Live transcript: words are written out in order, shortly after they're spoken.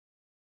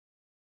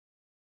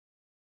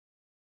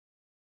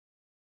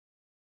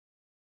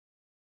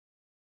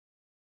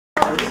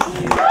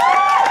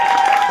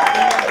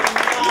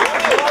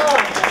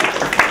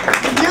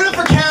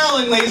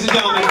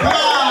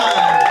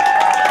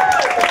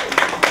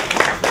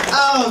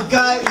Oh,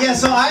 God, yeah,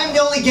 so I'm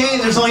the only gay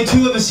and there's only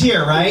two of us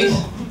here, right?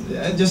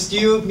 Just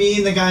you, me,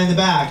 and the guy in the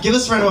back. Give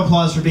us a round of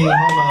applause for being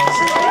homos.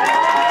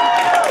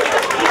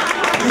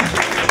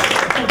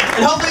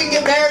 And hopefully you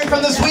can get married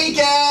from this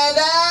weekend.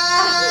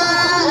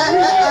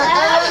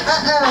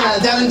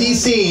 Down in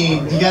D.C.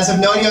 You guys have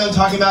no idea what I'm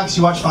talking about because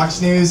you watch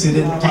Fox News, you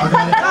didn't talk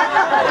about it.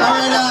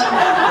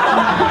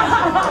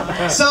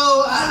 Alright,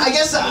 so I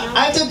guess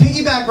I have to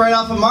piggyback right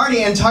off of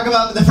Marty and talk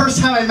about the first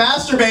time I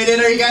masturbated.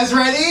 Are you guys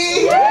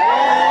ready?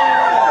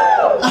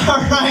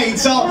 Alright,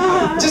 so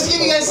just to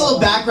give you guys a little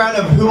background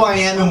of who I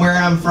am and where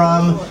I'm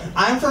from.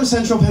 I'm from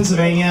central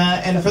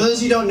Pennsylvania, and for those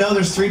of you who don't know,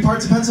 there's three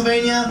parts of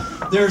Pennsylvania.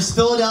 There's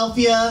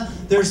Philadelphia,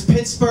 there's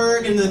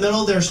Pittsburgh, and in the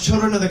middle there's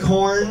Children of the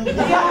Corn.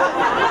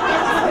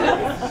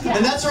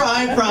 And that's where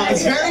I'm from.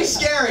 It's very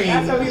scary.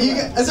 Is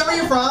that where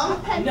you're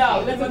from?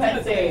 No, that's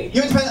Penn State.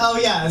 You went to Penn? Oh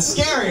yeah, it's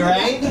scary,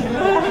 right?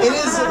 It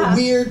is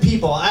weird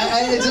people.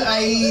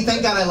 I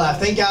thank God I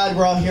left. Thank God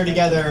we're all here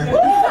together.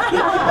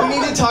 We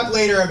need to talk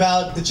later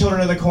about the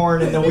Children of the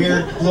Corn and the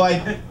weird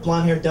blue-eyed,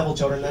 blonde-haired devil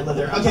children that live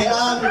there. Okay,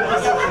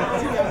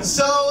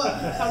 so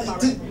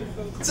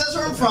that's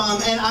where I'm from,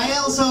 and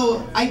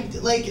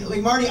like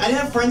Marty, I didn't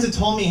have friends that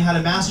told me how to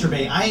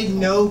masturbate. I had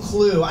no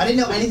clue. I didn't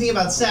know anything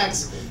about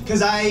sex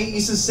because I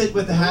used to sit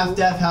with the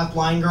half-deaf,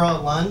 half-blind girl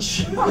at lunch.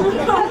 And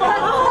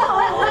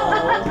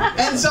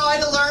so I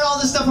had to learn all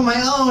this stuff on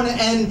my own.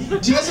 And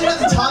do you guys know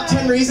the top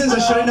 10 reasons I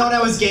should have known I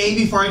was gay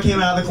before I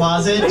came out of the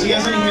closet? Do you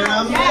guys want to hear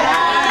them?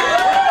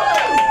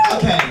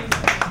 Okay.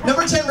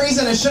 Number 10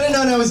 reason I should have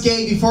known I was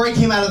gay before I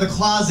came out of the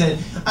closet.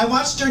 I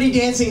watched Dirty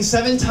Dancing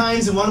 7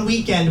 times in one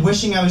weekend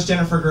wishing I was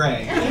Jennifer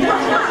Grey.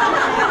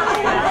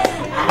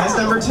 That's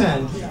number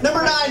 10.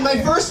 Number 9,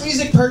 my first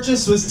music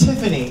purchase was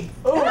Tiffany.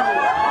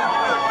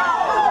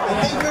 I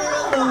think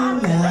we're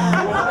alone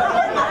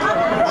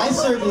now. I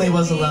certainly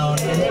was alone.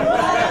 Thank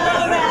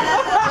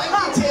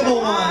you,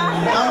 Table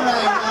 1.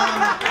 Alright.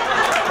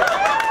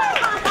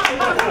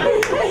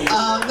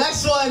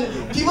 Next one.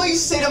 People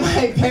used to say to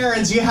my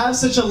parents, "You have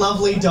such a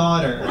lovely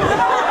daughter."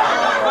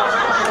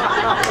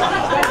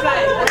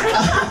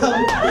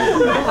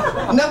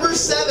 Number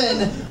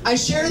 7, I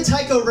shared a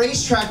Tyco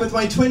racetrack with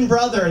my twin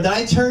brother that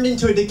I turned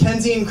into a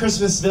Dickensian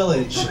Christmas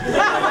village.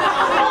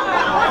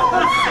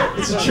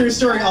 It's a true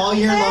story all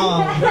year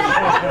long.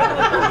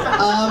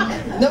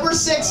 Number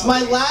 6,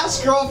 my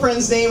last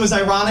girlfriend's name was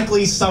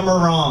ironically Summer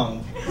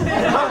Wrong.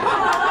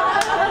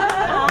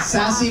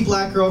 Sassy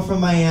black girl from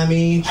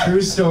Miami,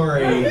 true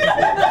story.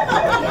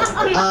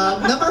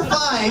 Number 5,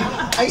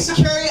 I used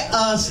to carry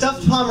a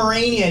stuffed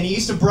Pomeranian. You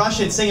used to brush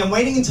it, saying, "I'm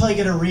waiting until I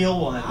get a real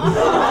one."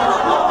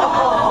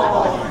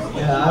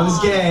 Yeah, I was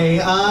gay.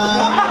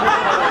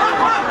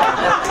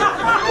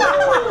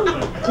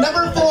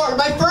 Number 4,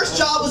 my first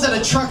job was at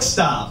a truck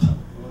stop.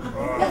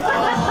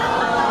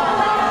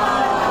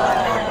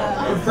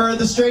 For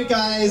the straight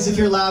guys, if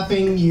you're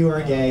laughing, you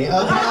are gay.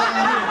 Okay.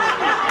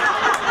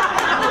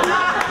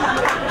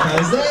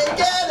 Because they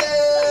get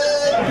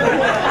it!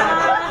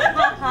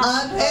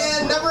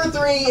 And number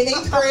 3, in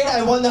 8th grade,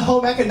 I won the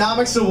Home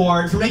Economics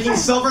Award for making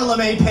silver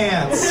lame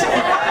pants.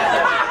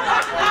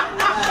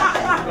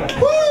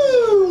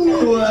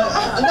 Woo!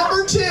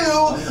 Number 2,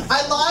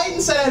 I lied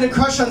and said I had a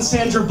crush on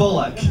Sandra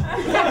Bullock.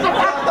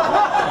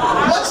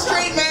 What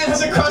straight man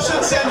has a crush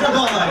on Sandra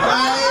Bullock?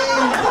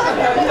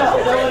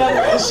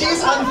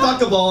 She's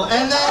unfuckable.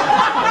 And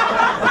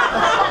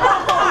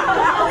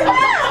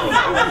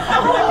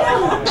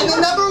the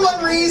number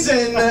 1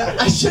 reason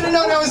I should have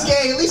known I was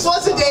gay, at least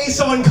once a day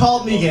someone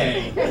called me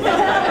gay.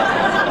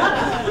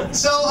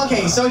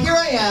 So here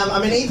I am,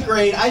 I'm in 8th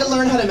grade, I had to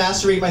learn how to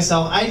masturbate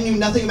myself, I knew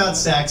nothing about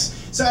sex,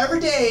 so every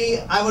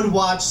day I would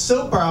watch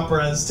soap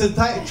operas to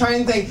try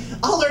and think,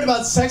 I'll learn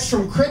about sex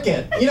from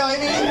cricket, you know what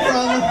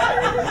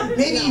I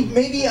mean?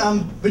 Maybe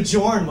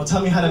Bjorn will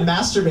tell me how to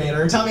masturbate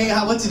or tell me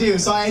what to do,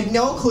 so I had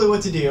no clue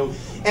what to do.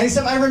 And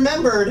except I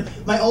remembered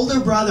my older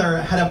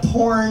brother had a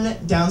porn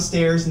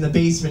downstairs in the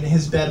basement in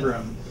his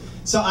bedroom.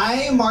 So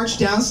I marched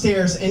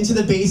downstairs into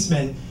the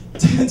basement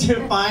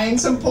to find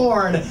some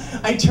porn.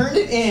 I turned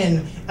it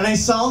in, and I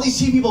saw these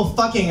 2 people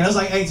fucking, and I was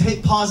like, I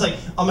hit pause like,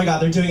 oh my god,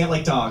 they're doing it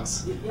like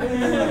dogs.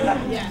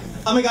 Yeah.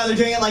 Oh my god, they're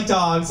doing it like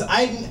dogs.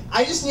 I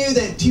just knew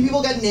that 2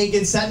 people got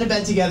naked, sat in a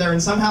bed together,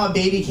 and somehow a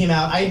baby came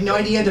out. I had no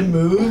idea how to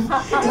move, to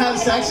have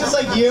sex, just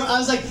like you. I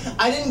was like,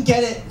 I didn't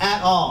get it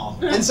at all.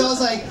 And so I was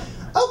like,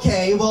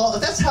 okay, well,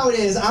 if that's how it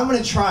is, I'm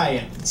gonna try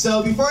it.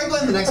 So before I go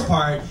into the next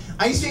part,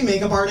 I used to be a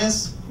makeup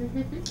artist,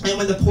 and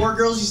when the poor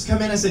girls used to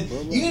come in, I said,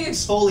 you need to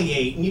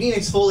exfoliate, and you need an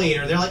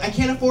exfoliator. They're like, I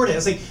can't afford it. I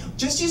was like,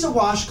 just use a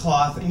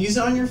washcloth and use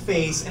it on your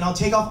face, and I'll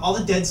take off all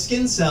the dead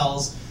skin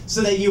cells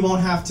so that you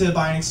won't have to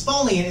buy an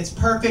exfoliant. It's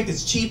perfect,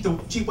 it's cheap, the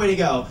cheap way to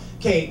go.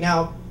 Okay,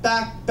 now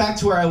back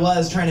to where I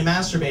was trying to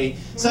masturbate.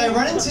 So I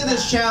run into the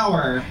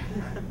shower,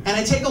 and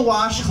I take a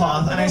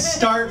washcloth, and I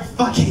start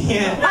fucking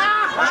it.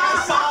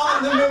 I saw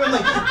in the movie, I'm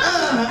like,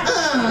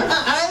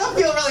 I don't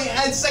feel really,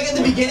 it's like in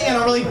the beginning, I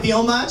don't really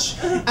feel much.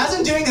 As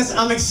I'm doing this,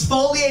 I'm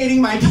exfoliating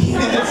my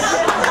penis.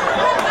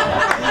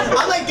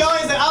 I'm like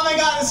going, like, oh my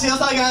god, this feels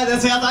like God,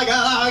 this feels like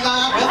God, oh my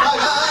god, this feels like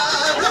God.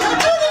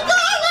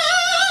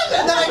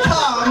 And then I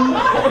come.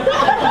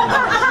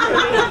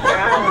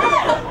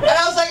 And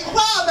I was like,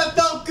 wow, that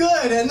felt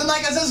good. And then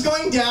like as I was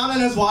going down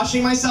and I was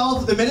washing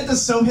myself, the minute the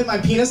soap hit my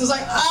penis, I was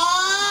like, oh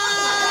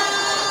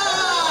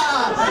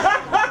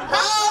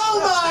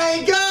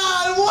my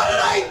god, what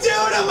did I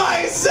do to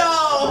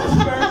myself?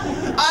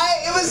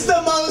 It was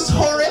the most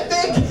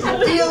horrific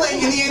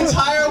feeling in the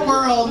entire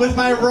world with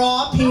my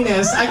raw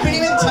penis. I couldn't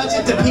even touch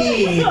it to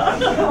pee.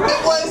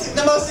 It was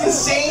the most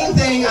insane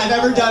thing I've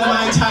ever done in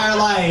my entire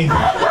life.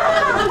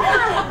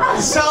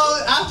 So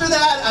after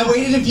that, I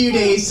waited a few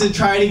days to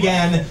try it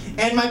again,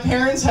 and my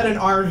parents had an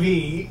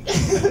RV.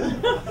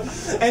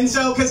 And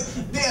so, because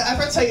I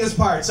forgot to tell you this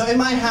part. So in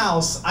my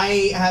house,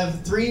 I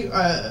have three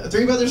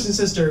brothers and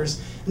sisters.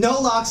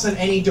 No locks on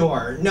any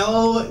door.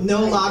 No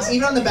locks,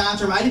 even on the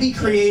bathroom. I had to be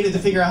creative to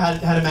figure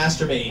out how to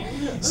masturbate.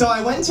 So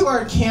I went to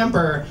our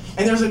camper,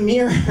 and there's a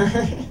mirror.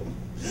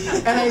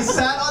 And I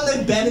sat on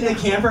the bed in the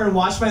camper and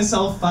watched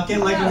myself fucking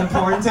like in the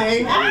porn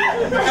tape.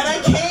 And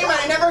I came and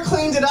I never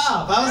cleaned it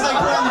up. I was like,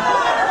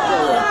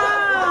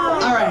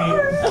 all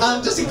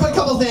right. Just a quick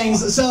couple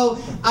things. So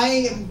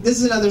this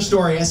is another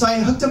story. So I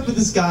hooked up with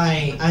this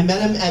guy. I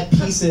met him at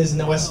Pieces in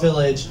the West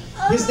Village.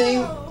 His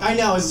name, I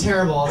know, it's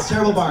terrible. It's a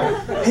terrible bar.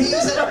 And he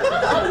was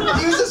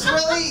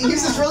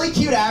this really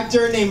cute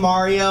actor named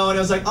Mario, and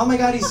I was like, oh my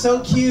god, he's so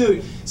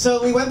cute.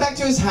 So we went back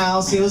to his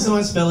house. He lives in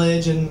West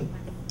Village, and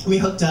we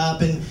hooked up,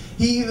 and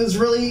he was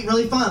really,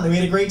 really fun. We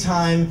had a great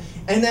time,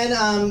 and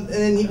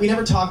then we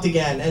never talked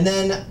again. And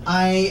then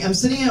I am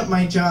sitting at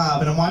my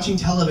job, and I'm watching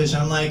television.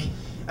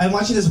 I'm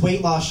watching this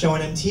weight loss show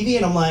on MTV,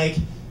 and I'm like,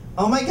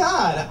 oh my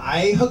god,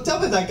 I hooked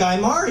up with that guy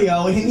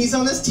Mario, and he's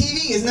on this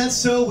TV. Isn't that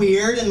so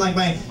weird? And like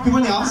my people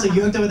in the office like,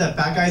 you hooked up with that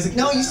fat guy? He's like,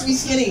 no, he used to be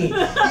skinny.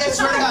 Yeah, I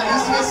swear to God, he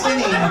used to be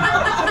skinny.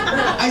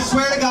 I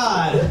swear to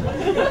God.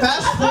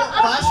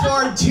 Flash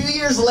forward 2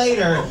 years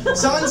later,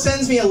 someone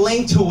sends me a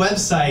link to a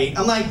website.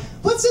 I'm like,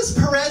 what's this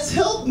Perez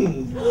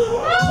Hilton?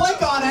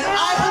 Click on it.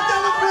 I hooked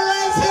up with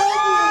Perez Hilton.